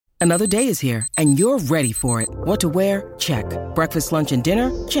Another day is here, and you're ready for it. What to wear? Check. Breakfast, lunch, and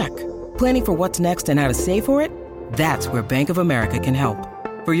dinner? Check. Planning for what's next and how to save for it? That's where Bank of America can help.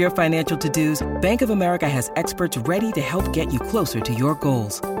 For your financial to-dos, Bank of America has experts ready to help get you closer to your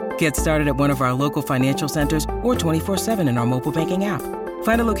goals. Get started at one of our local financial centers or 24/7 in our mobile banking app.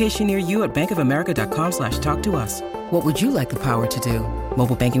 Find a location near you at bankofamerica.com/talktous. What would you like the power to do?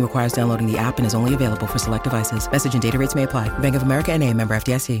 Mobile banking requires downloading the app and is only available for select devices. Message and data rates may apply. Bank of America N.A., member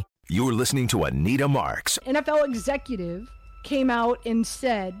FDIC. You're listening to Anita Marks. NFL executive came out and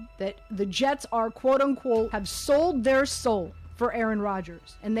said that the Jets are, quote unquote, have sold their soul for Aaron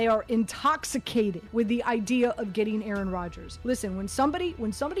Rodgers, and they are intoxicated with the idea of getting Aaron Rodgers. Listen, when somebody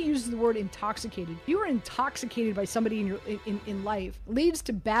uses the word intoxicated, you are intoxicated by somebody in life, leads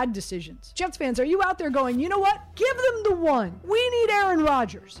to bad decisions. Jets fans, are you out there going, you know what? Give them the one. We need Aaron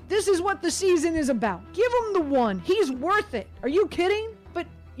Rodgers. This is what the season is about. Give him the one. He's worth it. Are you kidding? But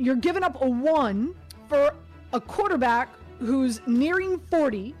you're giving up a one for a quarterback who's nearing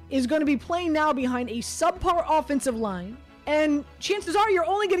 40, is going to be playing now behind a subpar offensive line, and chances are you're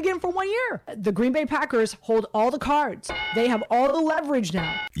only going to get him for 1 year. The Green Bay Packers hold all the cards. They have all the leverage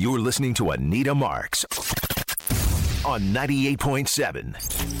now. You're listening to Anita Marks on 98.7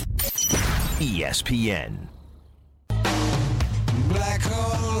 ESPN. Black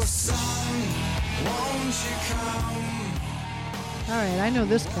hole sun, won't you come? All right, I know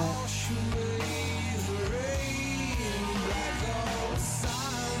this guy.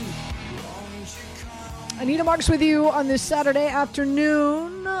 Anita Marks with you on this Saturday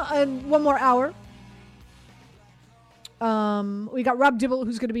afternoon, and one more hour. We got Rob Dibble,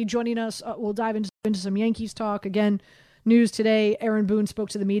 who's going to be joining us. We'll dive into some Yankees talk. Again, news today, Aaron Boone spoke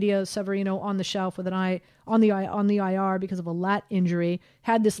to the media. Severino on the shelf with an eye on the IR because of a lat injury.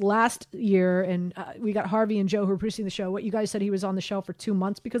 Had this last year, and we got Harvey and Joe who were producing the show. What you guys said, he was on the shelf for 2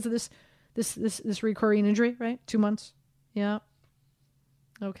 months because of this recurring injury, right? 2 months? Yeah.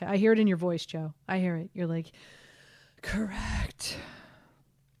 Okay, I hear it in your voice, Joe. I hear it. You're like, correct.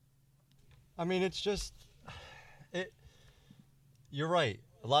 I mean, it's just, you're right.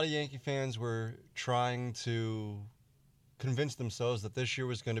 A lot of Yankee fans were trying to convince themselves that this year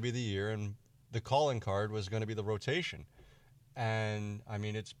was going to be the year and the calling card was going to be the rotation. And, I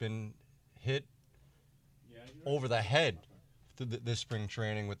mean, it's been hit over the head through this spring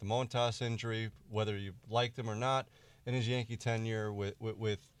training with the Montas injury, whether you liked him or not. In his Yankee tenure with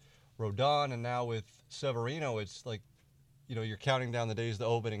Rodon and now with Severino, it's like, you know, you're counting down the days to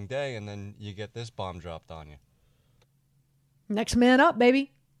opening day, and then you get this bomb dropped on you. Next man up,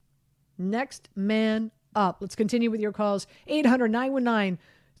 baby. Next man up. Let's continue with your calls.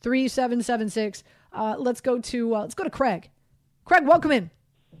 800-919-3776. Let's go to Craig. Craig, welcome in.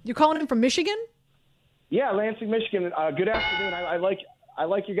 You're calling in from Michigan? Yeah, Lansing, Michigan. Good afternoon. I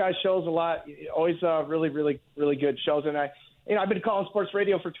like you guys' shows a lot. Always really, really, really good shows. And I've been calling sports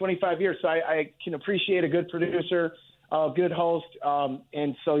radio for 25 years, so I can appreciate a good producer, a good host.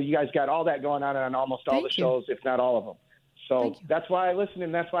 And so you guys got all that going on almost all the shows, if not all of them. So that's why I listen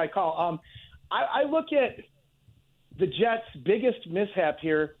and that's why I call. I look at the Jets' biggest mishap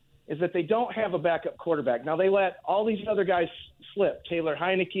here is that they don't have a backup quarterback. Now, they let all these other guys slip, Taylor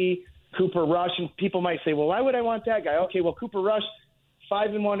Heineke, Cooper Rush, and people might say, well, why would I want that guy? Okay, well, Cooper Rush,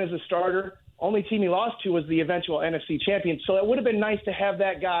 5-1 as a starter. Only team he lost to was the eventual NFC champion. So it would have been nice to have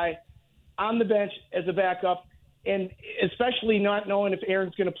that guy on the bench as a backup, and especially not knowing if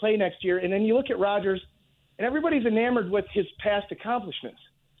Aaron's going to play next year. And then you look at Rodgers, and everybody's enamored with his past accomplishments.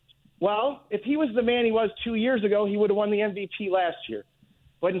 Well, if he was the man he was 2 years ago, he would have won the MVP last year.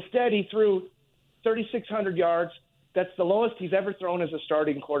 But instead, he threw 3,600 yards. That's the lowest he's ever thrown as a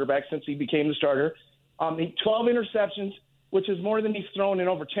starting quarterback since he became the starter. 12 interceptions, which is more than he's thrown in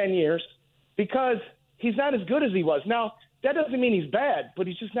over 10 years, because he's not as good as he was. Now, that doesn't mean he's bad, but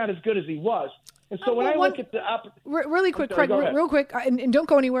he's just not as good as he was. And so when I look at the really quick, Craig, real quick, and don't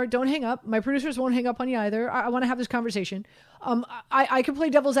go anywhere. Don't hang up. My producers won't hang up on you either. I want to have this conversation. I can play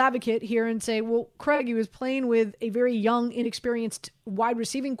devil's advocate here and say, well, Craig, he was playing with a very young, inexperienced wide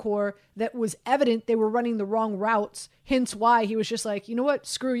receiving core that was evident they were running the wrong routes, hence why he was just like, you know what,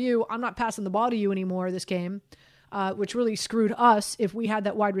 screw you. I'm not passing the ball to you anymore this game, which really screwed us if we had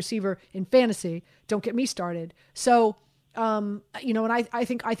that wide receiver in fantasy. Don't get me started. So, and I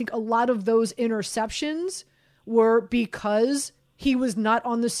think a lot of those interceptions were because he was not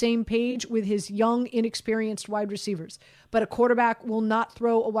on the same page with his young, inexperienced wide receivers. But a quarterback will not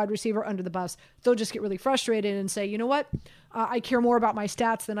throw a wide receiver under the bus. They'll just get really frustrated and say, you know what? I care more about my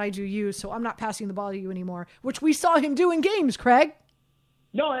stats than I do you, so I'm not passing the ball to you anymore, which we saw him do in games, Craig.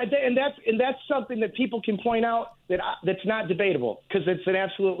 No, and that's something that people can point out that's not debatable, because it's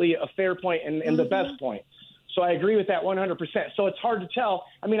absolutely a fair point and the best point. So I agree with that 100%. So it's hard to tell.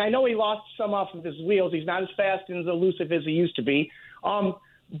 I mean, I know he lost some off of his wheels. He's not as fast and as elusive as he used to be.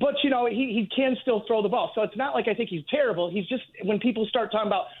 But, he can still throw the ball. So it's not like I think he's terrible. He's just, when people start talking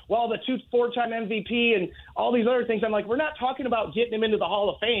about, well, the 4-time MVP and all these other things, I'm like, we're not talking about getting him into the Hall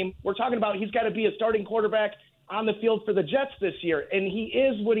of Fame. We're talking about he's got to be a starting quarterback on the field for the Jets this year. And he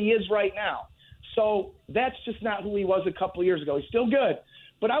is what he is right now. So that's just not who he was a couple of years ago. He's still good.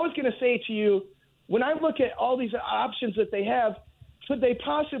 But I was going to say to you, when I look at all these options that they have, could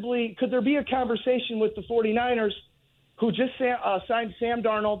there be a conversation with the 49ers, who just signed Sam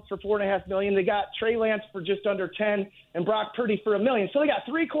Darnold for $4.5 million? They got Trey Lance for just under 10 and Brock Purdy for $1 million. So they got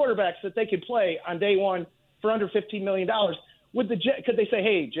 3 quarterbacks that they could play on day one for under $15 million. Could they say,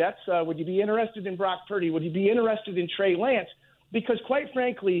 hey, Jets, would you be interested in Brock Purdy? Would you be interested in Trey Lance? Because quite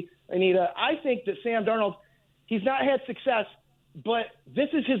frankly, Anita, I think that Sam Darnold, he's not had success, but this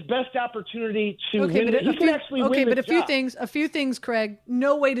is his best opportunity to win. He can actually win but a few things, Craig.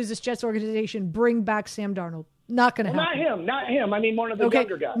 No way does this Jets organization bring back Sam Darnold. Not going to happen. Not him. I mean, one of the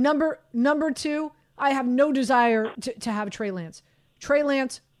younger guys. Number 2, I have no desire to have Trey Lance. Trey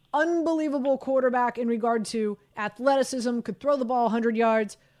Lance, unbelievable quarterback in regard to athleticism, could throw the ball 100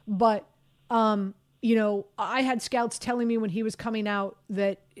 yards, but I had scouts telling me when he was coming out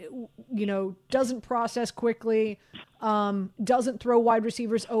that doesn't process quickly, doesn't throw wide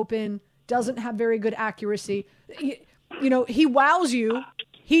receivers open, doesn't have very good accuracy. He wows you.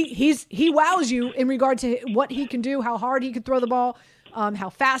 He wows you in regard to what he can do, how hard he can throw the ball, how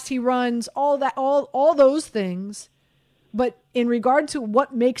fast he runs, all those things. But in regard to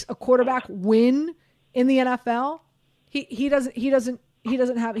what makes a quarterback win in the NFL, he doesn't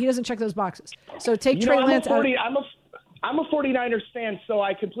check those boxes. So take Trey Lance out. I'm a 49ers fan, so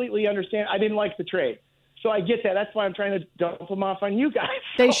I completely understand. I didn't like the trade. So I get that. That's why I'm trying to dump them off on you guys.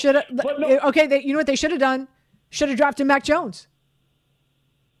 They should have. You know what they should have done? Should have drafted Mac Jones.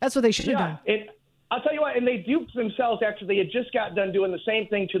 That's what they should have done. I'll tell you what, and they duped themselves after they had just got done doing the same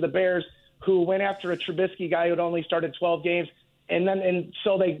thing to the Bears, who went after a Trubisky guy who had only started 12 games.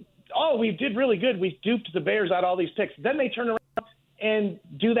 So we did really good. We duped the Bears out all these picks. Then they turn around and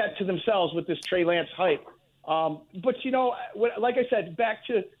do that to themselves with this Trey Lance hype. But, like I said, back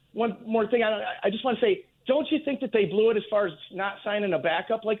to one more thing. I just want to say, don't you think that they blew it as far as not signing a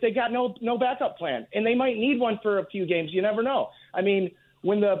backup? Like, they got no backup plan, and they might need one for a few games. You never know. I mean,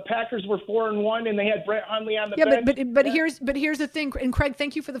 when the Packers were 4-1 and they had Brett Hundley on the bench. But here's the thing, and Craig,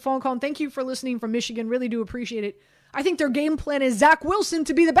 thank you for the phone call, and thank you for listening from Michigan. Really do appreciate it. I think their game plan is Zach Wilson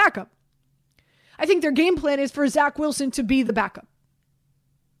to be the backup. I think their game plan is for Zach Wilson to be the backup.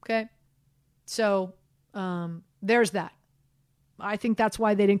 Okay? So, there's that. I think that's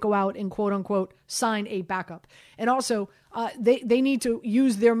why they didn't go out and quote unquote sign a backup. And also, they need to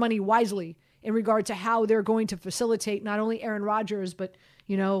use their money wisely in regard to how they're going to facilitate not only Aaron Rodgers, but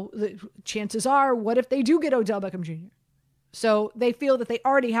the chances are, what if they do get Odell Beckham Jr.? So they feel that they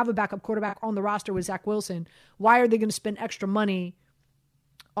already have a backup quarterback on the roster with Zach Wilson. Why are they going to spend extra money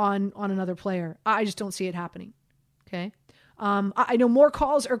on another player? I just don't see it happening. Okay. I know more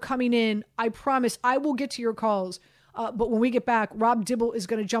calls are coming in. I promise I will get to your calls. But when we get back, Rob Dibble is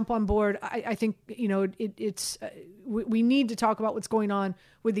going to jump on board. I think, we need to talk about what's going on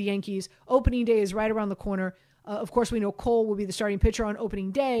with the Yankees. Opening day is right around the corner. Of course, we know Cole will be the starting pitcher on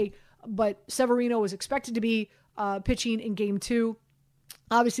opening day, but Severino was expected to be pitching in game 2.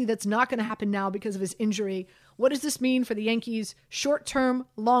 Obviously, that's not going to happen now because of his injury. What does this mean for the Yankees? Short-term,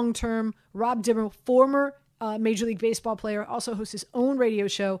 long-term. Rob Dibble, former Major League Baseball player, also hosts his own radio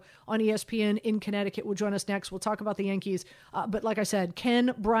show on ESPN in Connecticut, will join us next. We'll talk about the Yankees. But like I said,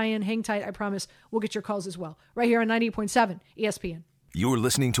 Ken, Brian, hang tight. I promise we'll get your calls as well. Right here on 98.7 ESPN. You're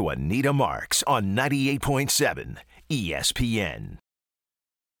listening to Anita Marks on 98.7 ESPN.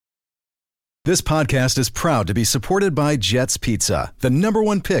 This podcast is proud to be supported by Jets Pizza, the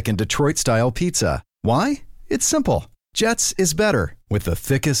 #1 pick in Detroit-style pizza. Why? It's simple. Jets is better. With the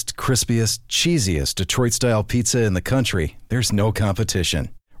thickest, crispiest, cheesiest Detroit-style pizza in the country, there's no competition.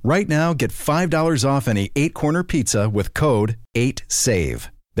 Right now, get $5 off any 8-corner pizza with code 8SAVE.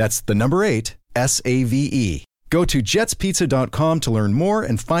 That's the number 8, SAVE. Go to jetspizza.com to learn more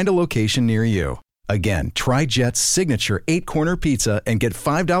and find a location near you. Again, try Jet's signature 8-corner pizza and get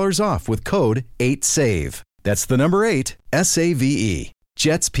 $5 off with code 8SAVE. That's the number 8, SAVE.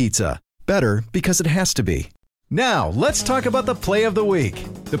 Jet's Pizza. Better because it has to be. Now, let's talk about the play of the week.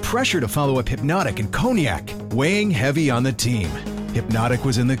 The pressure to follow up Hypnotic and Cognac, weighing heavy on the team. Hypnotic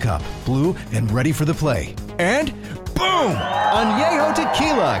was in the cup, blue, and ready for the play. And boom! Añejo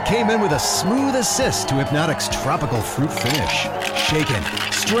Tequila came in with a smooth assist to Hypnotic's tropical fruit finish. Shaken,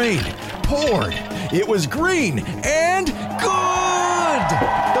 strained, poured. It was green and good!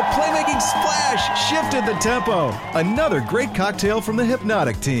 The playmaking splash shifted the tempo. Another great cocktail from the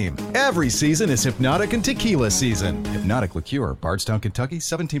Hypnotic team. Every season is Hypnotic and Tequila season. Hypnotic Liqueur, Bardstown, Kentucky,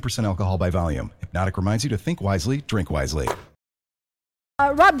 17% alcohol by volume. Hypnotic reminds you to think wisely, drink wisely.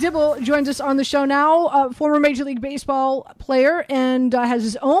 Rob Dibble joins us on the show now, former Major League Baseball player, and has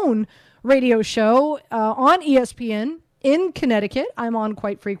his own radio show on ESPN in Connecticut. I'm on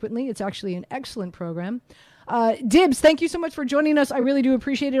quite frequently. It's actually an excellent program. Dibs, thank you so much for joining us. I really do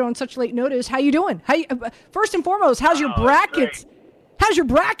appreciate it on such late notice. How you doing? First and foremost, how's your brackets? How's your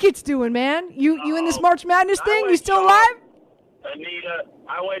brackets doing, man? You in this March Madness thing? You still alive? Anita,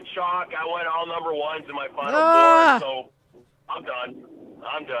 I went chalk. I went all number ones in my final four, so I'm done.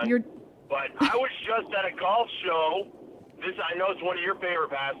 But I was just at a golf show. I know it's one of your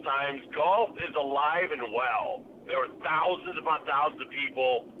favorite pastimes. Golf is alive and well. There were thousands upon thousands of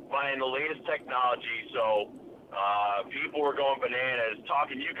people buying the latest technology. So people were going bananas,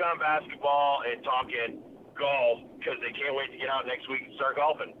 talking UConn basketball and talking golf because they can't wait to get out next week and start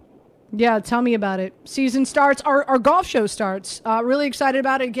golfing. Yeah, tell me about it. Season starts. Our golf show starts. Really excited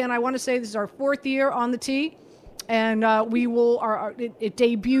about it. Again, I want to say this is our 4th year on the tee. And it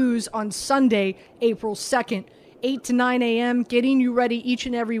debuts on Sunday, April 2nd, 8 to 9 a.m., getting you ready each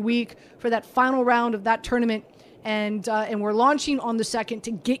and every week for that final round of that tournament. And we're launching on the 2nd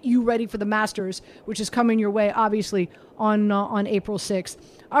to get you ready for the Masters, which is coming your way, obviously, on April 6th.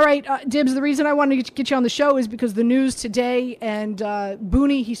 All right, Dibs, the reason I wanted to get you on the show is because the news today, and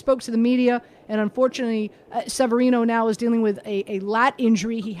Booney, he spoke to the media, and unfortunately, Severino now is dealing with a lat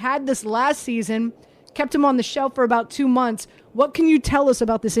injury. He had this last season, kept him on the shelf for about 2 months. What can you tell us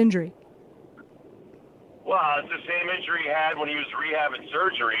about this injury? Well, it's the same injury he had when he was rehabbing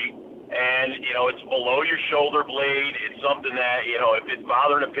surgery. And, it's below your shoulder blade. It's something that, if it's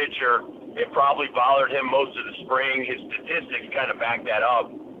bothering a pitcher, it probably bothered him most of the spring. His statistics kind of back that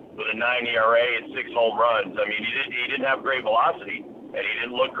up with a 9 ERA and 6 home runs. I mean, he didn't have great velocity, and he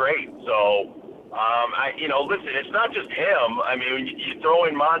didn't look great. So, listen, it's not just him. I mean, when you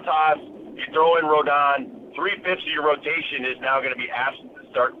throw in Montas, you throw in Rodon, 3/5 of your rotation is now going to be absent to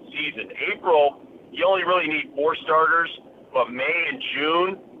start the season. April, you only really need 4 starters, but May and June,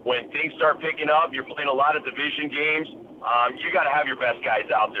 when things start picking up, you're playing a lot of division games, you got to have your best guys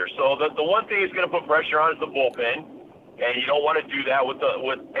out there. So the one thing is going to put pressure on is the bullpen, and you don't want to do that with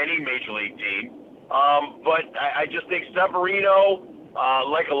any major league team. But I just think Severino,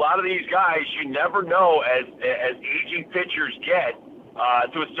 like a lot of these guys, you never know as aging pitchers get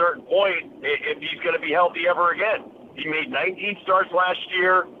to a certain point if he's going to be healthy ever again. He made 19 starts last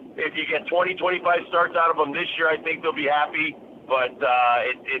year. If you get 20, 25 starts out of him this year, I think they'll be happy. But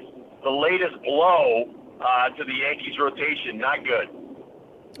it's the latest blow to the Yankees rotation. Not good.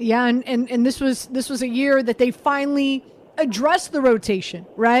 Yeah, and this was a year that they finally addressed the rotation,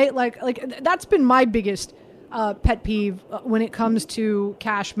 right? Like that's been my biggest pet peeve when it comes to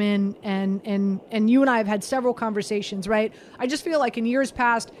Cashman, and you and I have had several conversations, right? I just feel like in years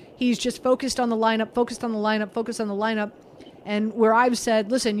past he's just focused on the lineup, and where I've said,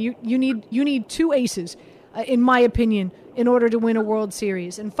 listen, you need 2 aces, in my opinion, in order to win a World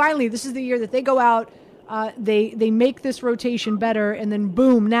Series. And finally, this is the year that they go out, they make this rotation better, and then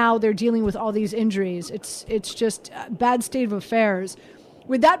boom, now they're dealing with all these injuries. It's just a bad state of affairs.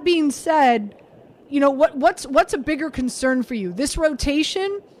 With that being said, what's a bigger concern for you, this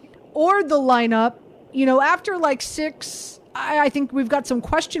rotation or the lineup? After like 6, I think we've got some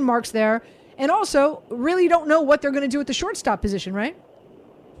question marks there, and also really don't know what they're going to do at the shortstop position, right?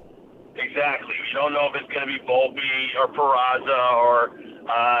 Exactly. You don't know if it's going to be Volpe or Peraza or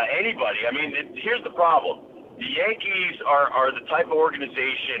anybody. I mean, here's the problem. The Yankees are the type of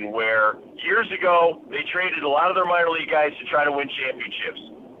organization where years ago they traded a lot of their minor league guys to try to win championships.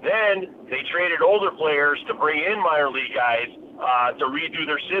 Then they traded older players to bring in minor league guys to redo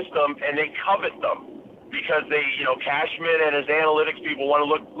their system, and they covet them because they, Cashman and his analytics people want to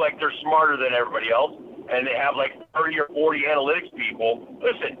look like they're smarter than everybody else, and they have like 30 or 40 analytics people.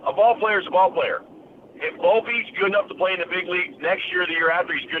 Listen, a ball player is a ball player. If Volpe's good enough to play in the big leagues next year or the year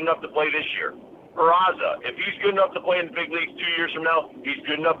after, he's good enough to play this year. Peraza, if he's good enough to play in the big leagues 2 years from now, he's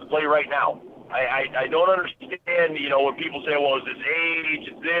good enough to play right now. I don't understand, when people say, well, it's his age,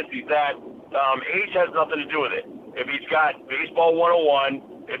 it's this, it's that. Age has nothing to do with it. If he's got baseball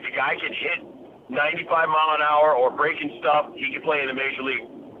 101, if the guy can hit 95 mile an hour or breaking stuff, he can play in the major league.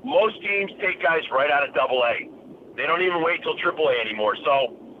 Most teams take guys right out of AA. They don't even wait till AAA anymore.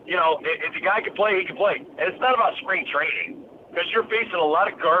 So if the guy can play, he can play. And it's not about spring training, because you're facing a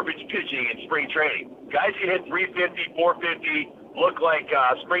lot of garbage pitching in spring training. Guys can hit 350, 450, look like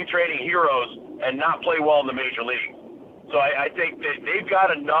spring training heroes, and not play well in the major league. So I think that they've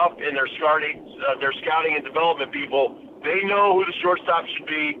got enough in their scouting and development people. They know who the shortstop should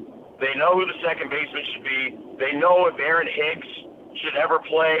be. They know who the second baseman should be. They know if Aaron Hicks should ever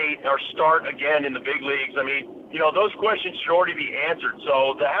play or start again in the big leagues. I mean, those questions should already be answered.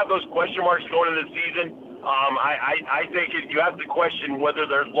 So to have those question marks going into the season, I think you have to question whether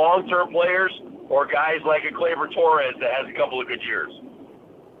they're long-term players or guys like a Gleyber Torres that has a couple of good years.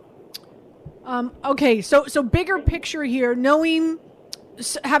 Okay, so bigger picture here,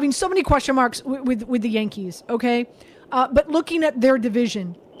 having so many question marks with the Yankees, okay? But looking at their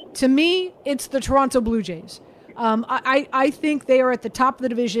division, to me, it's the Toronto Blue Jays. I think they are at the top of the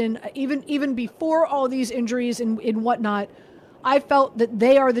division, even before all these injuries and whatnot. I felt that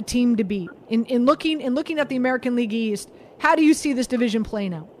they are the team to beat. In looking at the American League East, how do you see this division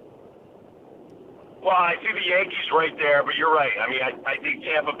playing out? Well, I see the Yankees right there, but you're right. I mean, I think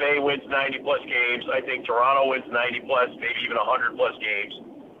Tampa Bay wins 90-plus games. I think Toronto wins 90-plus, maybe even 100-plus games.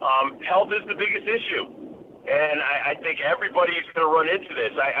 Health is the biggest issue, and I think everybody's going to run into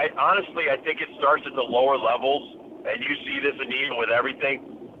this. I honestly think it starts at the lower levels, and you see this, Anita, with everything.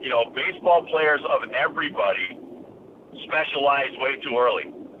 Baseball players of everybody specialize way too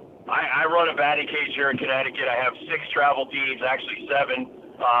early. I run a batting cage here in Connecticut. I have 6 travel teams, actually 7.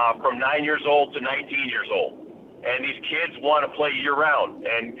 From 9 years old to 19 years old. And these kids want to play year-round.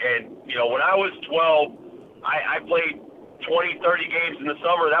 And when I was 12, I played 20, 30 games in the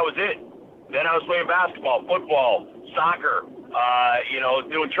summer. That was it. Then I was playing basketball, football, soccer,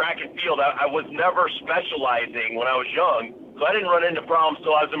 doing track and field. I was never specializing when I was young, so I didn't run into problems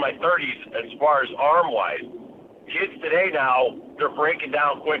until I was in my 30s as far as arm-wise. Kids today now, they're breaking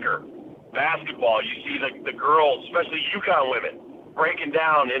down quicker. Basketball, you see the girls, especially UConn women, breaking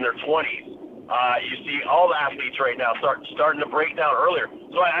down in their 20s. You see all the athletes right now starting to break down earlier.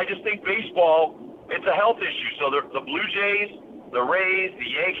 So I just think baseball, it's a health issue. So the Blue Jays, the Rays, the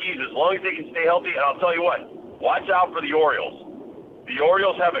Yankees, as long as they can stay healthy, and I'll tell you what, watch out for the Orioles. The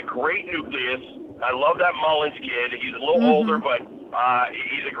Orioles have a great nucleus. I love that Mullins kid. He's a little older, but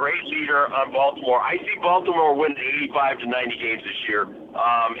he's a great leader on Baltimore. I see Baltimore win 85 to 90 games this year.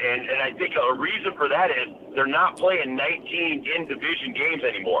 And I think a reason for that is they're not playing 19 in-division games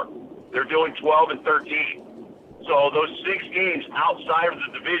anymore. They're doing 12 and 13. So those 6 games outside of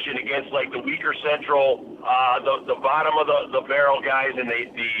the division against like the weaker Central, the bottom of the barrel guys in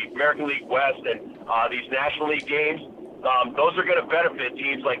the American League West and these National League games, those are going to benefit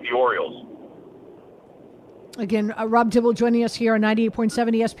teams like the Orioles. Again, Rob Dibble joining us here on 98.7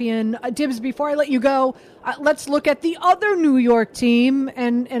 ESPN. Dibbs, before I let you go, let's look at the other New York team,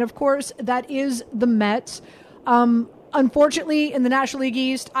 and of course, that is the Mets. Unfortunately, in the National League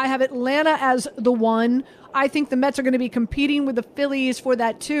East, I have Atlanta as the one. I think the Mets are going to be competing with the Phillies for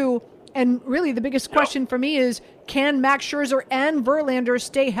that too. And really, the biggest question for me is, can Max Scherzer and Verlander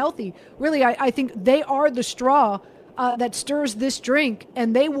stay healthy? Really, I think they are the straw that stirs this drink,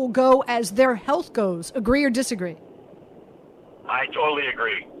 and they will go as their health goes. Agree or disagree? I totally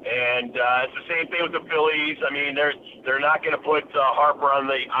agree. And it's the same thing with the Phillies. I mean, they're not going to put Harper on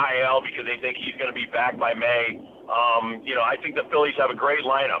the IL because they think he's going to be back by May. I think the Phillies have a great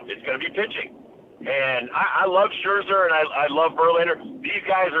lineup. It's going to be pitching. And I love Scherzer and I love Verlander. These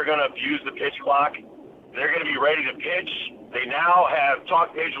guys are going to abuse the pitch clock. They're going to be ready to pitch. They now have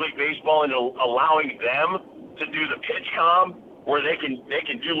talked Major League Baseball into allowing them to do the pitch comm, where they can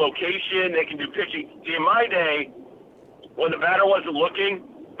do location, they can do pitching. See, in my day, when the batter wasn't looking,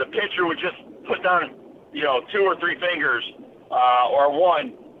 the pitcher would just put down, 2 or 3 fingers or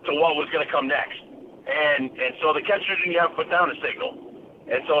one to what was going to come next. And so the catcher didn't have to put down a signal.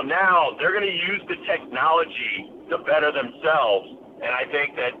 And so now they're going to use the technology to better themselves. And I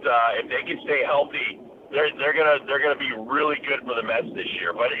think that if they can stay healthy, they're gonna be really good for the Mets this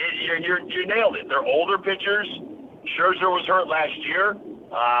year. But you nailed it. They're older pitchers. Scherzer was hurt last year.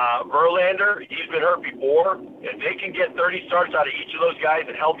 Verlander, he's been hurt before. If they can get 30 starts out of each of those guys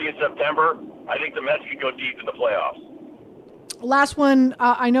and healthy in September, I think the Mets can go deep in the playoffs. Last one.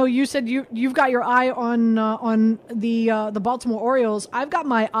 I know you said you've got your eye on the Baltimore Orioles. I've got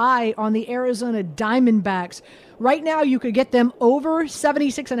my eye on the Arizona Diamondbacks. Right now, you could get them over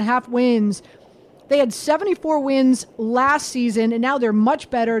 76.5 wins. They had 74 wins last season, and now they're much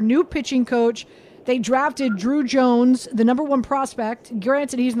better. New pitching coach. They drafted Drew Jones, the number 1 prospect.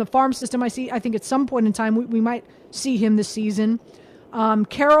 Granted, he's in the farm system. I think at some point in time we might see him this season.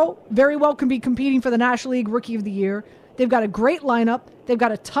 Carroll very well can be competing for the National League Rookie of the Year. They've got a great lineup. They've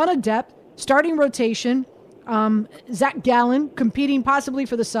got a ton of depth, starting rotation. Zach Gallen competing possibly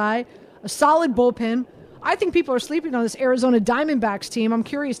for the Cy, a solid bullpen. I think people are sleeping on this Arizona Diamondbacks team. I'm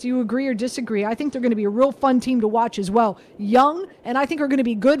curious, do you agree or disagree? I think they're going to be a real fun team to watch as well. Young, and I think are going to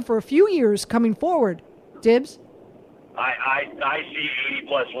be good for a few years coming forward. Dibs? I see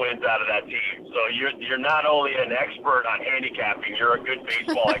 80-plus wins out of that team. So you're not only an expert on handicapping, you're a good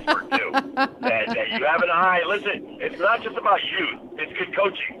baseball expert, too. that you have an eye. Listen, it's not just about youth. It's good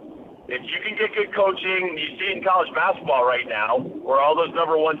coaching. If you can get good coaching, you see it in college basketball right now, where all those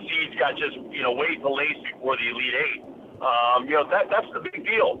number one seeds got just, weight to lace before the Elite Eight. That's the big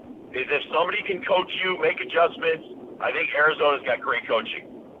deal. Is if somebody can coach you, make adjustments, I think Arizona's got great coaching.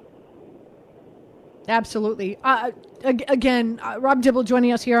 Absolutely. Again, Rob Dibble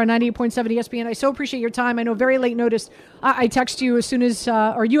joining us here on 98.7 ESPN. I so appreciate your time. I know very late notice. I text you as soon as,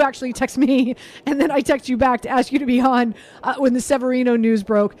 or you actually text me, and then I text you back to ask you to be on when the Severino news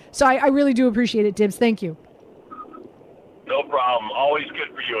broke. So I really do appreciate it, Dibs. Thank you. No problem. Always good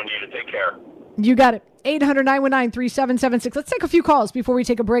for you, Anita. Take care. You got it. 800-919-3776. Let's take a few calls before we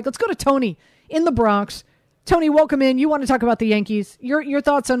take a break. Let's go to Tony in the Bronx. Tony, welcome in. You want to talk about the Yankees. Your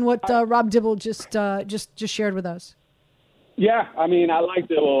thoughts on what Rob Dibble just shared with us? Yeah, I mean, I like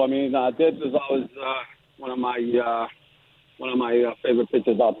Dibble. I mean, Dibs is always one of my favorite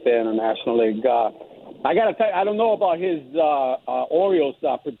pitchers out there in the National League. I got to tell you, I don't know about his Orioles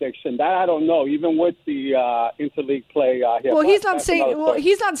prediction. That I don't know. Even with the interleague play here. Well, he's not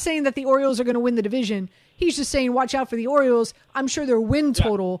saying that the Orioles are going to win the division. He's just saying watch out for the Orioles. I'm sure their win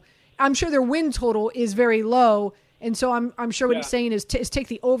total. Yeah. I'm sure their win total is very low, and so I'm sure what he's saying is take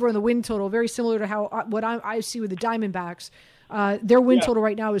the over on the win total. Very similar to how what I see with the Diamondbacks. Their win total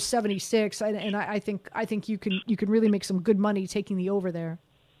right now is 76, and I think you can really make some good money taking the over there.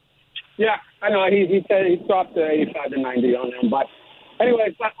 Yeah, I know. He said he dropped to 85 to 90 on them, but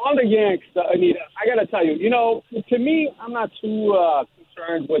anyway, but on the Yanks, Anita, I got to tell you, to me, I'm not too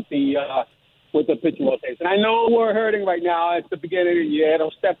concerned with the pitching rotation. I know we're hurting right now. It's the beginning of the year.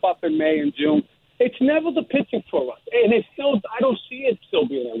 It'll step up in May and June. It's never the pitching for us. And it's still, I don't see it still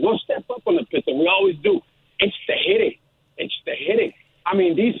being there. We'll step up on the pitching. We always do. It's the hitting. I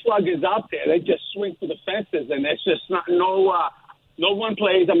mean, these sluggers out there, they just swing for the fences, and it's just no one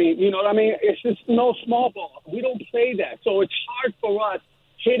plays. I mean, you know what I mean? It's just no small ball. We don't play that. So it's hard for us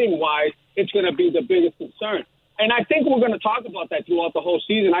hitting-wise. It's going to be the biggest concern. And I think we're going to talk about that throughout the whole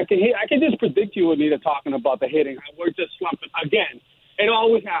season. I can just predict you, Anita, talking about the hitting. We're just slumping again. It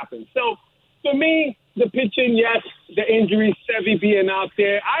always happens. So for me, the pitching, yes, the injuries, Sevy being out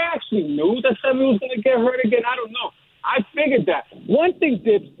there. I actually knew that Sevy was going to get hurt again. I don't know. I figured that. One thing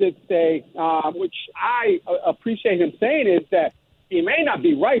Dibs did say, which I appreciate him saying, is that he may not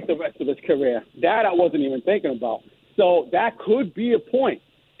be right the rest of his career. That I wasn't even thinking about. So that could be a point.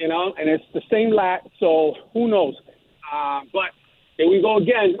 And it's the same lat, so who knows? But here we go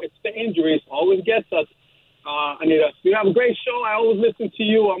again. It's the injuries. Always gets us. Anita, you have a great show. I always listen to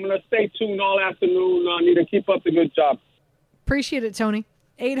you. I'm going to stay tuned all afternoon. Anita, keep up the good job. Appreciate it, Tony.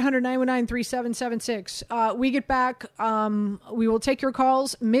 800-919-3776. We get back. We will take your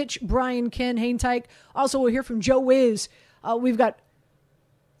calls. Mitch, Brian, Ken, hang tight. Also, we'll hear from Joe Wiz. We've got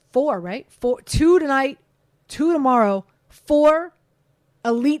 4, right? 2 tonight, 2 tomorrow, 4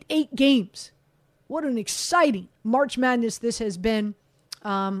 Elite 8 games. What an exciting March Madness this has been.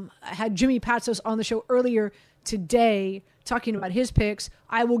 I had Jimmy Patsos on the show earlier today talking about his picks.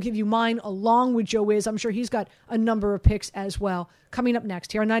 I will give you mine along with Joe Wiz. I'm sure he's got a number of picks as well. Coming up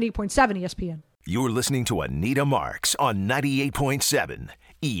next here on 98.7 ESPN. You're listening to Anita Marks on 98.7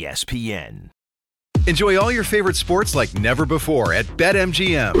 ESPN. Enjoy all your favorite sports like never before at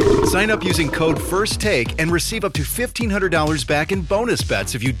BetMGM. Sign up using code FIRSTTAKE and receive up to $1,500 back in bonus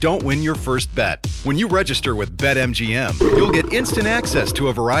bets if you don't win your first bet. When you register with BetMGM, you'll get instant access to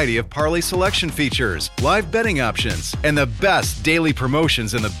a variety of parlay selection features, live betting options, and the best daily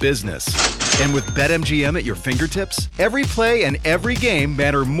promotions in the business. And with BetMGM at your fingertips, every play and every game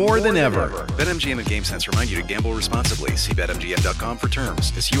matter more than ever. BetMGM and GameSense remind you to gamble responsibly. See BetMGM.com for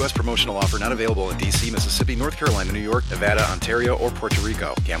terms. This U.S. promotional offer not available in D.C., Mississippi, North Carolina, New York, Nevada, Ontario, or Puerto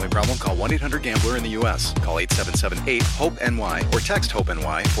Rico. Gambling problem? Call 1-800-GAMBLER in the U.S. Call 877-8-HOPE-NY or text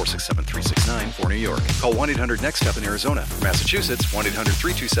HOPE-NY 467-369 for New York. Call 1-800-NEXT-STEP in Arizona. For Massachusetts,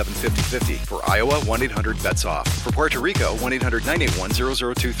 1-800-327-5050. For Iowa, 1-800-BETS-OFF. For Puerto Rico,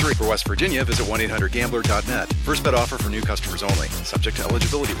 1-800-981-0023. For West Virginia, visit 1-800-GAMBLER.net. First bet offer for new customers only. Subject to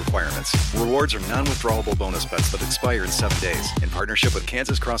eligibility requirements. Rewards are non-withdrawable bonus bets that expire in 7 days. In partnership with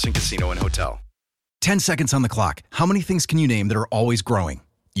Kansas Crossing Casino and Hotel. 10 seconds on the clock. How many things can you name that are always growing?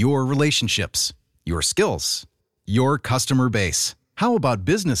 Your relationships, your skills, your customer base. How about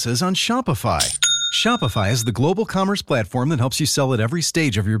businesses on Shopify? Shopify is the global commerce platform that helps you sell at every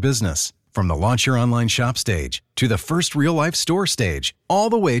stage of your business. From the launch your online shop stage, to the first real-life store stage, all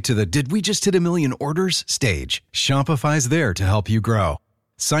the way to the did we just hit 1 million orders stage, Shopify's there to help you grow.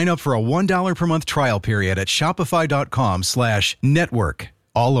 Sign up for a $1 per month trial period at shopify.com/network,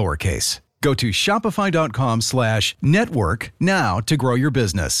 all lowercase. Go to shopify.com/network now to grow your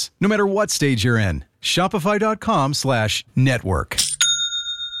business, no matter what stage you're in. Shopify.com/network.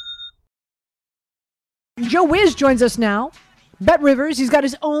 Joe Wiz joins us now. Bet Rivers, he's got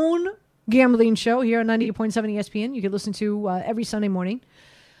his own gambling show here on 98.7 ESPN. You can listen to every Sunday morning.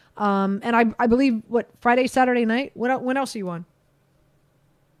 And I believe, Friday, Saturday night? When else are you on?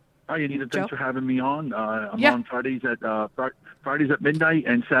 Hi, Anita. Thanks for having me on. I'm Yeah. on Fridays at midnight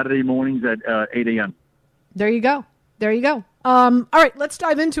and Saturday mornings at 8 a.m. There you go. All right, let's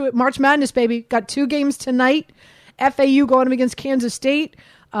dive into it. March Madness, baby. Got 2 games tonight. FAU going up against Kansas State.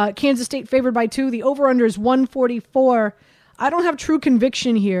 Kansas State favored by 2. The over-under is 144. I don't have true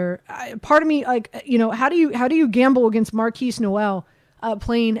conviction here. Part of me, how do you gamble against Marquise Noel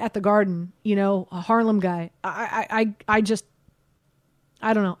playing at the Garden? A Harlem guy.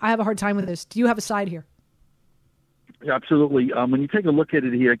 I don't know. I have a hard time with this. Do you have a side here? Yeah, absolutely. When you take a look at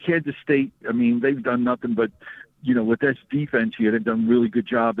it here, Kansas State, they've done nothing but, with this defense here, they've done a really good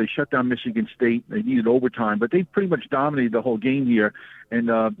job. They shut down Michigan State. They needed overtime, but they pretty much dominated the whole game here. And,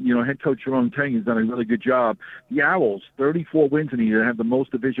 head coach Jerome Tang has done a really good job. The Owls, 34 wins in the year, have the most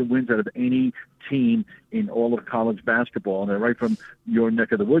division wins out of any team in all of college basketball. And they're right from your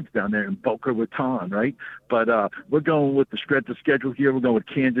neck of the woods down there in Boca Raton, right? But we're going with the strength of schedule here. We're going with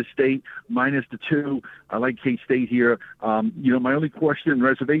Kansas State minus the 2. I like K-State here. My only question and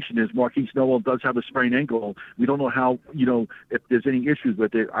reservation is Marquise Noel does have a sprained ankle. We don't know how, if there's any issues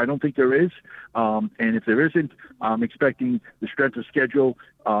with it. I don't think there is. And if there isn't, I'm expecting the strength of schedule.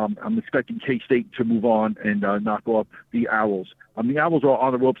 I'm expecting K-State to move on and knock off the Owls. The Owls are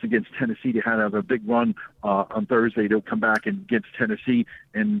on the ropes against Tennessee. They had to have a big run on Thursday. They'll come back and against Tennessee.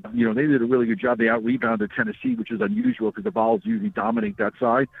 And, they did a really good job. They out-rebounded Tennessee, which is unusual because the Vols usually dominate that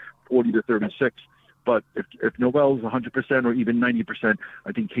side, 40-36. But if Noel is 100% or even 90%,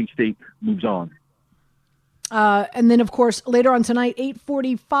 I think K-State moves on. And then, of course, later on tonight,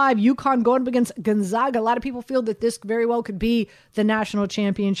 8:45, UConn going up against Gonzaga. A lot of people feel that this very well could be the national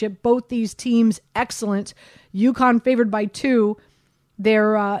championship. Both these teams, excellent. UConn favored by 2.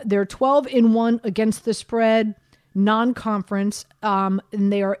 They're 12-1 against the spread, non-conference, and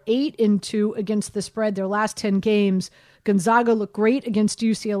they are 8-2 against the spread. Their last 10 games. Gonzaga looked great against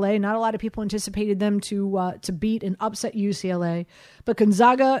UCLA. Not a lot of people anticipated them to beat and upset UCLA. But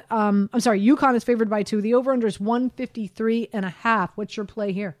UConn is favored by 2. The over-under is 153.5. What's your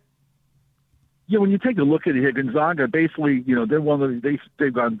play here? Yeah, when you take a look at it here, Gonzaga, basically,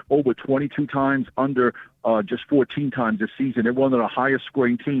 they've gone over 22 times, under just 14 times this season. They're one of the highest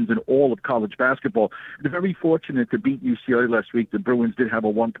scoring teams in all of college basketball. They're very fortunate to beat UCLA last week. The Bruins did have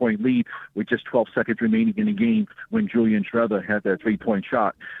a 1-point lead with just 12 seconds remaining in the game when Julian Schroeder had that 3-point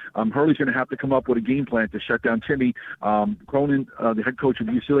shot. Hurley's going to have to come up with a game plan to shut down Timmy. Cronin, the head coach of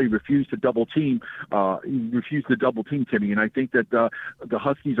UCLA, refused to double team Timmy, and I think that the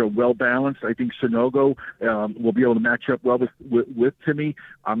Huskies are well balanced. I think Sonogo will be able to match up well with Timmy.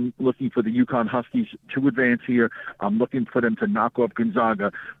 I'm looking for the UConn Huskies to advance here. I'm looking for them to knock off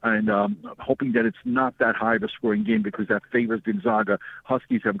Gonzaga, and hoping that it's not that high of a scoring game because that favors Gonzaga.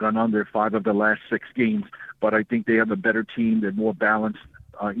 Huskies have gone under 5 of the last 6 games, but I think they have a better team. They're more balanced.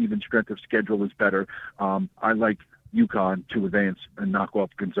 Even strength of schedule is better. I like UConn to advance and knock off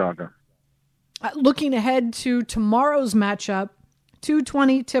Gonzaga. Looking ahead to tomorrow's matchup,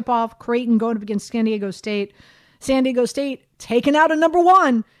 2:20 tip-off, Creighton going up against San Diego State. San Diego State taking out a number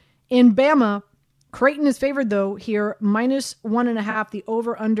 1 in Bama. Creighton is favored, though, here, minus 1.5. The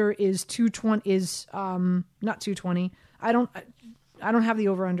over-under is 220. Not 220. I don't have the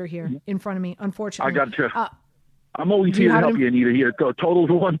over-under here in front of me, unfortunately. I got you. I'm always here to help you, Anita. Here, total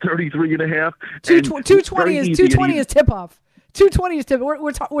 133.5. 220 is tip-off. 220 is tip.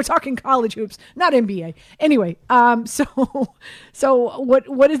 We're talking college hoops, not NBA. Anyway, so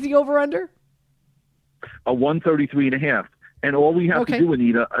what is the over-under? A 133.5. And all we have Okay. to do,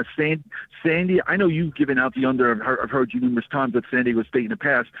 Anita, Sandy, I know you've given out the under. I've heard you numerous times with San Diego State in the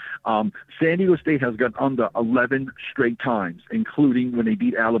past. San Diego State has gone under 11 straight times, including when they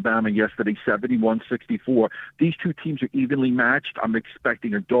beat Alabama yesterday, 71-64. These two teams are evenly matched. I'm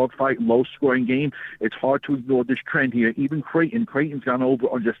expecting a dogfight, low-scoring game. It's hard to ignore this trend here. Even Creighton's gone over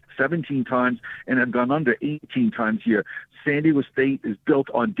on just 17 times and have gone under 18 times here. San Diego State is built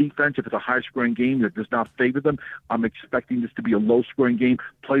on defense. If it's a high-scoring game that does not favor them, I'm expecting this to be a low-scoring game.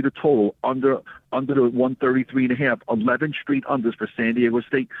 Play the total under the 133.5. 11 straight unders for San Diego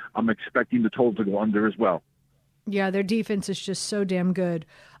State. I'm expecting the total to go under as well. Yeah, their defense is just so damn good.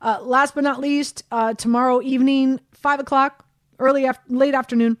 Last but not least, tomorrow evening, 5 o'clock, late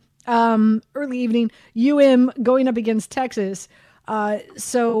afternoon, early evening, going up against Texas.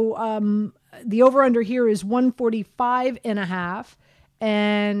 The over-under here is 145.5.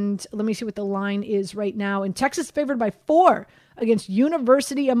 And let me see what the line is right now. And Texas favored by 4 against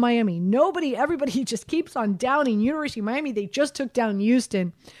University of Miami. Everybody just keeps on downing University of Miami. They just took down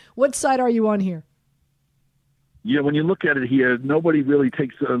Houston. What side are you on here? Yeah, when you look at it here, nobody really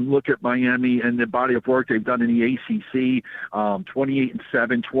takes a look at Miami and the body of work they've done in the ACC, 28-7,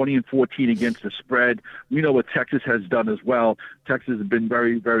 20-14 against the spread. We know what Texas has done as well. Texas has been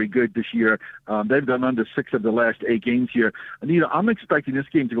very, very good this year. They've done under 6 of the last 8 games here. Anita, I'm expecting this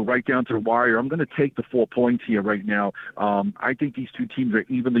game to go right down to the wire. I'm going to take the 4 points here right now. I think these two teams are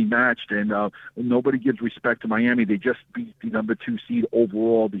evenly matched, and nobody gives respect to Miami. They just beat the number 2 seed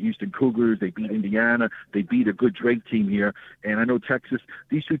overall, the Houston Cougars. They beat Indiana. They beat a good Drake team here. And I know Texas,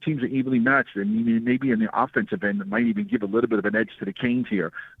 these two teams are evenly matched. And maybe in the offensive end, it might even give a little bit of an edge to the Canes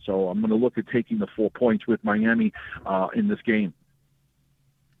here. So I'm going to look at taking the 4 points with Miami in this game.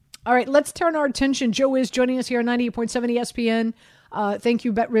 All right, let's turn our attention. Joe Wiz joining us here on 98.7 ESPN. Thank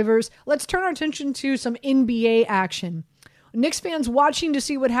you, Bet Rivers. Let's turn our attention to some NBA action. Knicks fans watching to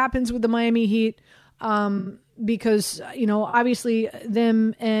see what happens with the Miami Heat. Because, obviously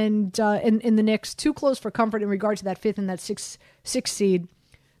them and the Knicks too close for comfort in regard to that 5th and that 6th seed.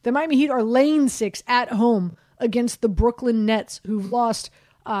 The Miami Heat are laying 6 at home against the Brooklyn Nets, who've lost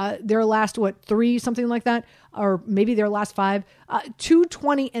their last, 3, something like that, or maybe their last 5.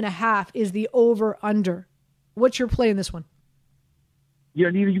 220.5 is the over-under. What's your play in this one? Yeah,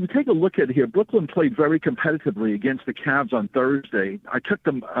 Nina, you take a look at it here. Brooklyn played very competitively against the Cavs on Thursday. I took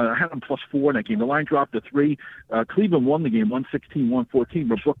them, had them +4 in that game. The line dropped to 3. Cleveland won the game, 116-114,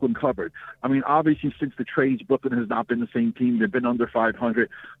 but Brooklyn covered. I mean, obviously, since the trades, Brooklyn has not been the same team. They've been under 500.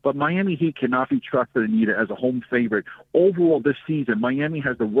 But Miami Heat cannot be trusted, Anita, as a home favorite. Overall this season, Miami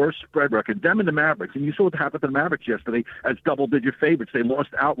has the worst spread record. Them and the Mavericks. And you saw what happened to the Mavericks yesterday as double-digit favorites. They lost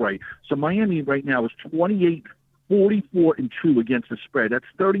outright. So Miami right now is 44-2 against the spread. That's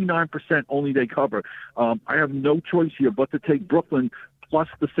 39% only they cover. I have no choice here but to take Brooklyn plus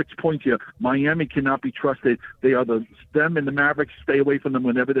the 6 points here. Miami cannot be trusted. They are them and the Mavericks. Stay away from them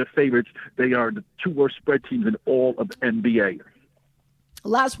whenever they're favorites. They are the 2 worst spread teams in all of NBA.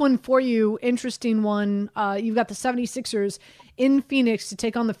 Last one for you. Interesting one. You've got the 76ers in Phoenix to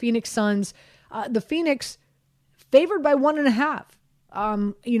take on the Phoenix Suns. The Phoenix favored by 1.5.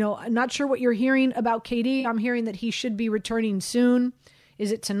 I'm not sure what you're hearing about KD. I'm hearing that he should be returning soon.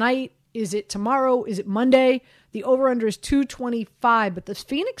 Is it tonight? Is it tomorrow? Is it Monday? The over-under is 225, but the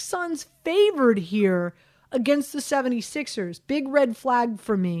Phoenix Suns favored here against the 76ers. Big red flag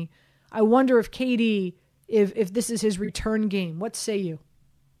for me. I wonder if KD, if this is his return game. What say you?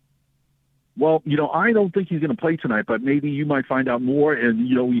 Well, I don't think he's going to play tonight, but maybe you might find out more. And,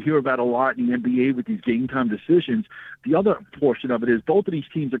 we hear about a lot in the NBA with these game time decisions. The other portion of it is both of these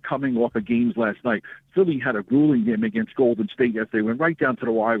teams are coming off of games last night. Philly had a grueling game against Golden State yesterday. Went right down to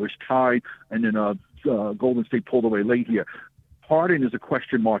the wire, was tied, and then Golden State pulled away late here. Harden is a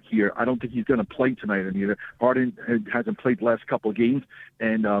question mark here. I don't think he's going to play tonight either. Harden hasn't played the last couple of games,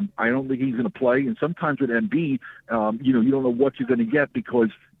 and I don't think he's going to play. And sometimes with Embiid, you don't know what you're going to get because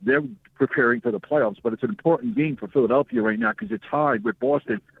they're preparing for the playoffs. But it's an important game for Philadelphia right now because they're tied with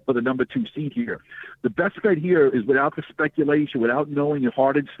Boston for the number 2 seed here. The best bet here is without the speculation, without knowing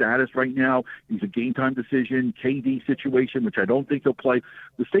Harden's status right now. He's a game-time decision, KD situation, which I don't think he'll play.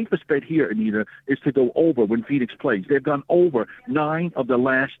 The safest bet here, Anita, is to go over when Phoenix plays. They've gone over 9 of the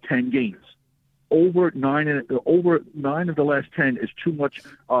last 10 games. Over 9 of the last 10 is too much,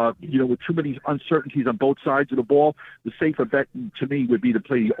 with too many uncertainties on both sides of the ball. The safer bet to me would be to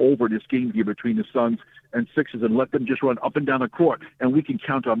play over this game here between the Suns and Sixers and let them just run up and down the court, and we can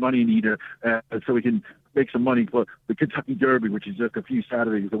count our money in either so we can make some money for the Kentucky Derby, which is just a few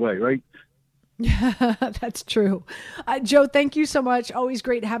Saturdays away, right? Yeah, that's true. Joe, thank you so much. Always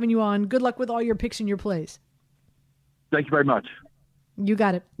great having you on. Good luck with all your picks and your plays. Thank you very much. You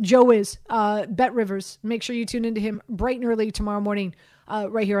got it. Joe Wiz, Bet Rivers. Make sure you tune into him bright and early tomorrow morning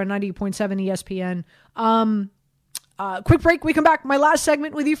right here on 98.7 ESPN. Quick break. We come back. My last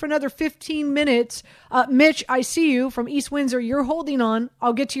segment with you for another 15 minutes. Mitch, I see you from East Windsor. You're holding on.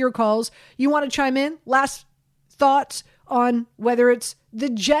 I'll get to your calls. You want to chime in? Last thoughts on whether it's the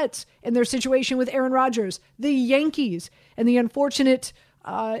Jets and their situation with Aaron Rodgers, the Yankees, and the unfortunate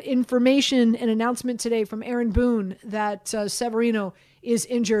information and announcement today from Aaron Boone that Severino is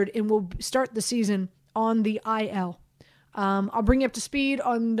injured and will start the season on the IL. I'll bring you up to speed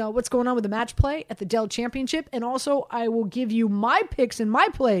on what's going on with the match play at the Dell Championship, and also I will give you my picks and my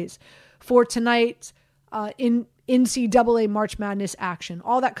plays for tonight's in NCAA March Madness action.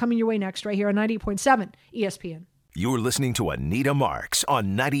 All that coming your way next right here on 98.7 ESPN. You're listening to Anita Marks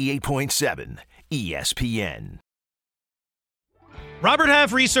on 98.7 ESPN. Robert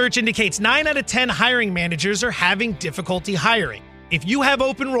Half research indicates 9 out of 10 hiring managers are having difficulty hiring. If you have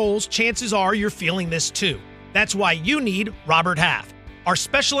open roles, chances are you're feeling this too. That's why you need Robert Half. Our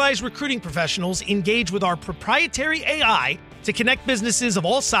specialized recruiting professionals engage with our proprietary AI to connect businesses of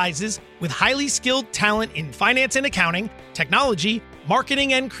all sizes with highly skilled talent in finance and accounting, technology,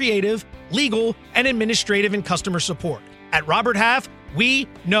 marketing and creative, legal, and administrative and customer support. At Robert Half, we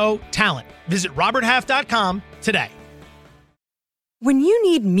know talent. Visit roberthalf.com today. When you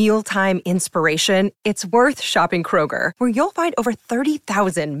need mealtime inspiration, it's worth shopping Kroger, where you'll find over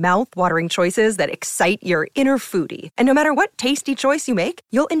 30,000 mouth-watering choices that excite your inner foodie. And no matter what tasty choice you make,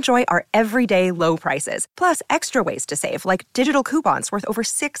 you'll enjoy our everyday low prices, plus extra ways to save, like digital coupons worth over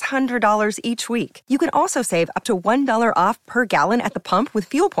 $600 each week. You can also save up to $1 off per gallon at the pump with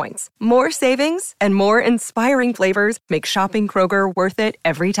fuel points. More savings and more inspiring flavors make shopping Kroger worth it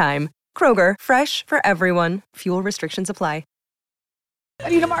every time. Kroger, fresh for everyone. Fuel restrictions apply.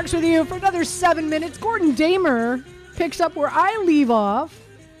 Anita Marks with you for another 7 minutes. Gordon Damer picks up where I leave off.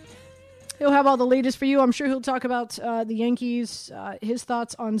 He'll have all the latest for you. I'm sure he'll talk about the Yankees, his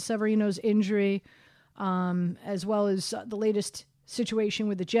thoughts on Severino's injury, as well as the latest situation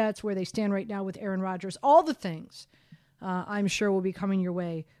with the Jets, where they stand right now with Aaron Rodgers. All the things I'm sure will be coming your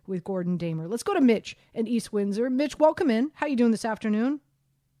way with Gordon Damer. Let's go to Mitch in East Windsor. Mitch, welcome in. How you doing this afternoon?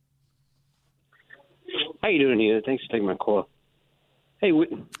 How you doing, Anita? Thanks for taking my call. Hey,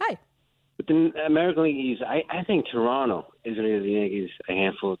 hi. With the American League East, I think Toronto is going to give the Yankees a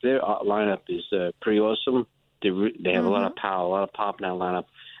handful. Their lineup is pretty awesome. They have a lot of power, a lot of pop in that lineup.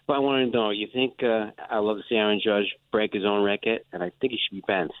 But I want to know, you think I love to see Aaron Judge break his own record, and I think he should be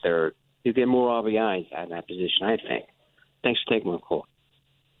benched. He'd get more RBIs at that position, I think. Thanks for taking my call.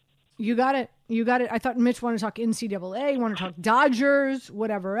 You got it. You got it. I thought Mitch wanted to talk NCAA, wanted to talk Dodgers,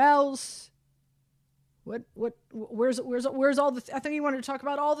 whatever else. Where's all the, I think you wanted to talk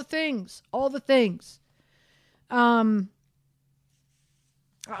about all the things.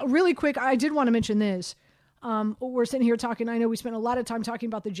 Really quick, I did want to mention this. We're sitting here talking, I know we spent a lot of time talking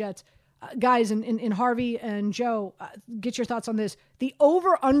about the Jets. Guys, and Harvey and Joe, get your thoughts on this. The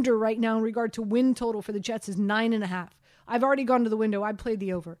over-under right now in regard to win total for the Jets is 9.5. I've already gone to the window. I played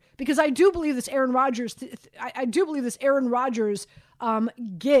the over. Because I do believe this Aaron Rodgers,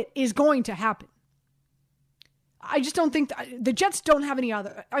 get is going to happen. I just don't think the Jets don't have any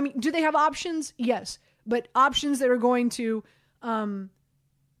other. I mean, do they have options? Yes. But options that are going to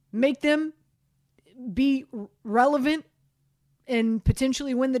make them be relevant and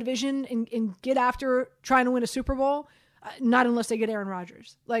potentially win the division and get after trying to win a Super Bowl? Not unless they get Aaron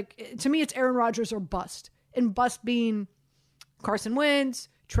Rodgers. Like, to me, it's Aaron Rodgers or bust. And bust being Carson Wentz,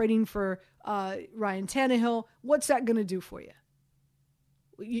 trading for Ryan Tannehill. What's that going to do for you?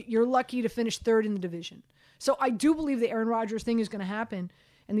 You're lucky to finish third in the division. So I do believe the Aaron Rodgers thing is going to happen.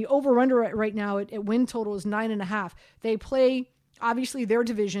 And the over-under right now at win total is 9.5. They play, obviously, their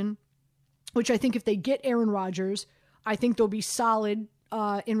division, which I think if they get Aaron Rodgers, I think they'll be solid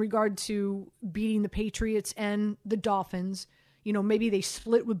in regard to beating the Patriots and the Dolphins. You know, maybe they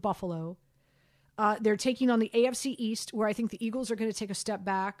split with Buffalo. They're taking on the AFC East, where I think the Eagles are going to take a step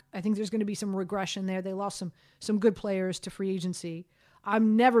back. I think there's going to be some regression there. They lost some good players to free agency. I've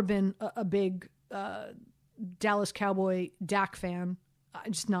never been a big Dallas Cowboy Dak fan.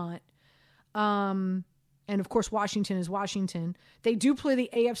 I'm just not. And of course, Washington is Washington. They do play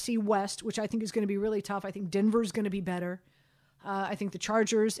the AFC West, which I think is going to be really tough. I think Denver's going to be better. I think the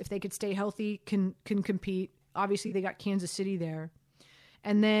Chargers, if they could stay healthy, can compete. Obviously, they got Kansas City there.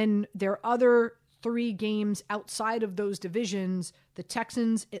 And then their other 3 games outside of those divisions, the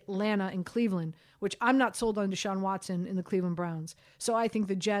Texans, Atlanta, and Cleveland, which I'm not sold on Deshaun Watson in the Cleveland Browns. So I think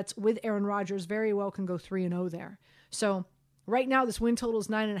the Jets with Aaron Rodgers very well can go 3-0 there. So Right now, this win total is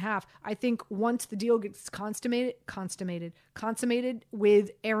 9.5. I think once the deal gets consummated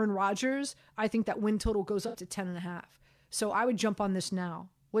with Aaron Rodgers, I think that win total goes up to 10.5. So I would jump on this now.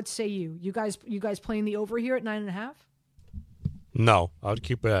 What say you? You guys playing the over here at 9.5? No, I would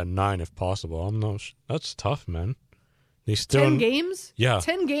keep it at 9 if possible. That's tough, man. They still 10 games? Yeah.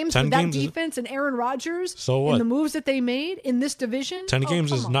 10 games 10 with that games defense and Aaron Rodgers So what? and the moves that they made in this division? 10 games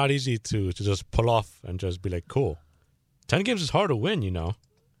come is on. not easy to just pull off and just be like, cool. 10 games is hard to win, you know.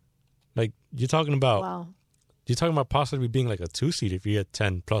 Like, you're talking about possibly being like a 2 seed if you get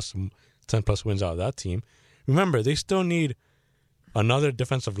 10 plus wins out of that team. Remember, they still need another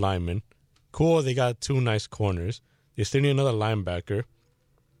defensive lineman. Cool, they got 2 nice corners. They still need another linebacker.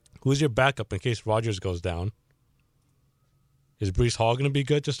 Who's your backup in case Rodgers goes down? Is Breece Hall going to be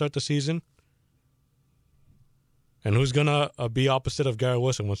good to start the season? And who's going to be opposite of Garrett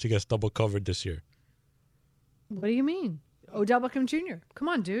Wilson once he gets double covered this year? What do you mean? Odell Beckham Jr. Come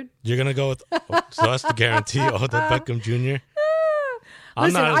on, dude. You're going to go with... so that's the guarantee, Odell Beckham Jr.?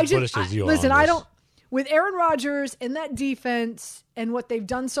 I'm not as bullish as you are. Listen, I don't... With Aaron Rodgers and that defense and what they've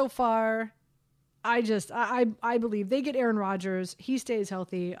done so far, I believe they get Aaron Rodgers. He stays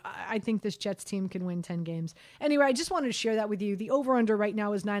healthy. I think this Jets team can win 10 games. Anyway, I just wanted to share that with you. The over-under right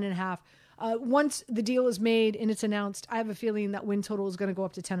now is 9.5. Once the deal is made and it's announced, I have a feeling that win total is going to go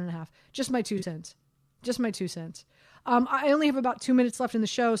up to 10.5. Just my 2 cents. I only have about 2 minutes left in the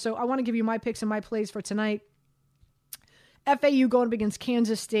show, so I want to give you my picks and my plays for tonight. FAU going up against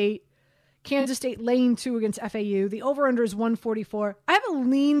Kansas State. Kansas State laying 2 against FAU. The over-under is 144. I have a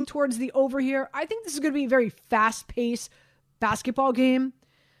lean towards the over here. I think this is going to be a very fast-paced basketball game.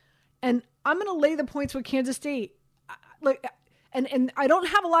 And I'm going to lay the points with Kansas State. And I don't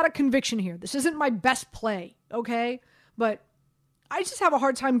have a lot of conviction here. This isn't my best play, okay? But I just have a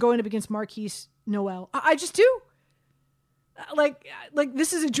hard time going up against Marquise Noel. I just do. Like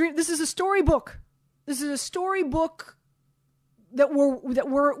this is a dream. This is a storybook. This is a storybook that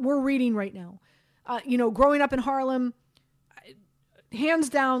we're reading right now. Growing up in Harlem, hands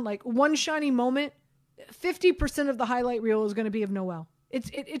down, like one shining moment, 50% of the highlight reel is going to be of Noel.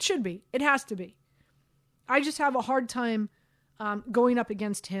 It should be. It has to be. I just have a hard time going up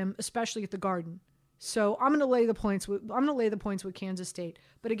against him, especially at the Garden. So I'm going to lay the points with Kansas State.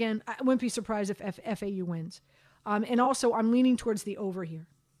 But again, I wouldn't be surprised if FAU wins. And also, I'm leaning towards the over here.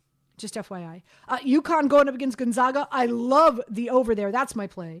 Just FYI. UConn going up against Gonzaga. I love the over there. That's my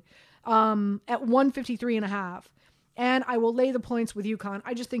play. At 153.5. And I will lay the points with UConn.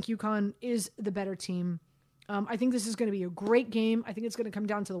 I just think UConn is the better team. I think this is going to be a great game. I think it's going to come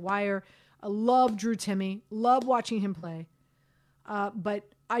down to the wire. I love Drew Timme. Love watching him play. But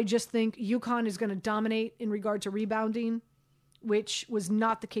I just think UConn is going to dominate in regard to rebounding, which was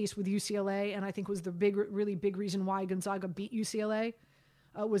not the case with UCLA. And I think was the really big reason why Gonzaga beat UCLA.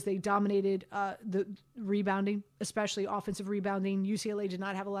 Was they dominated the rebounding, especially offensive rebounding. UCLA did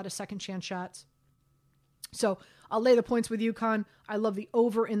not have a lot of second chance shots. So I'll lay the points with UConn. I love the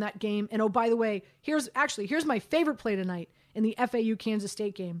over in that game. And oh, by the way, here's my favorite play tonight in the FAU Kansas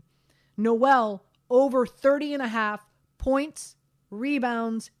State game. Noel over 30.5 points,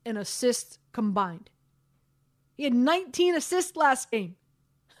 rebounds, and assists combined. He had 19 assists last game.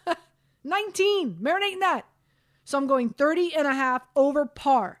 19. Marinate in that. So I'm going 30.5 over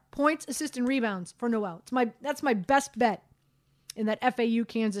par. Points, assists, and rebounds for Noel. That's my best bet in that FAU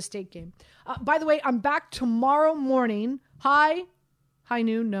Kansas State game. By the way, I'm back tomorrow morning. High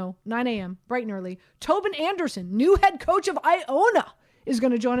noon, no, 9 a.m., bright and early. Tobin Anderson, new head coach of Iona, is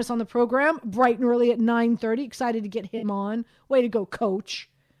going to join us on the program bright and early at 9:30. Excited to get him on. Way to go, coach.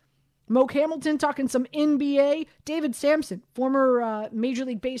 Moke Hamilton talking some NBA. David Sampson, former Major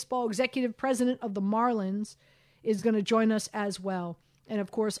League Baseball executive president of the Marlins, is going to join us as well. And, of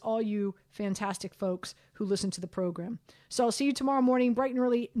course, all you fantastic folks who listen to the program. So I'll see you tomorrow morning, bright and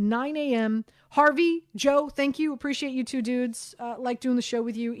early, 9 a.m. Harvey, Joe, thank you. Appreciate you two dudes. Like doing the show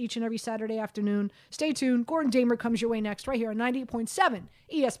with you each and every Saturday afternoon. Stay tuned. Gordon Damer comes your way next right here on 98.7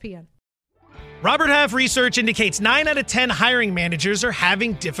 ESPN. Robert Half research indicates 9 out of 10 hiring managers are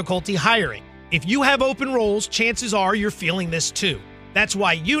having difficulty hiring. If you have open roles, chances are you're feeling this too. That's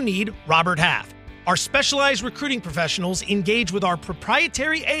why you need Robert Half. Our specialized recruiting professionals engage with our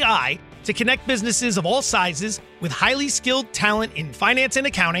proprietary AI to connect businesses of all sizes with highly skilled talent in finance and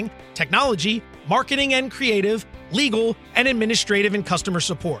accounting, technology, marketing and creative, legal, and administrative and customer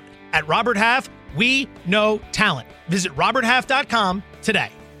support. At Robert Half, we know talent. Visit roberthalf.com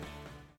today.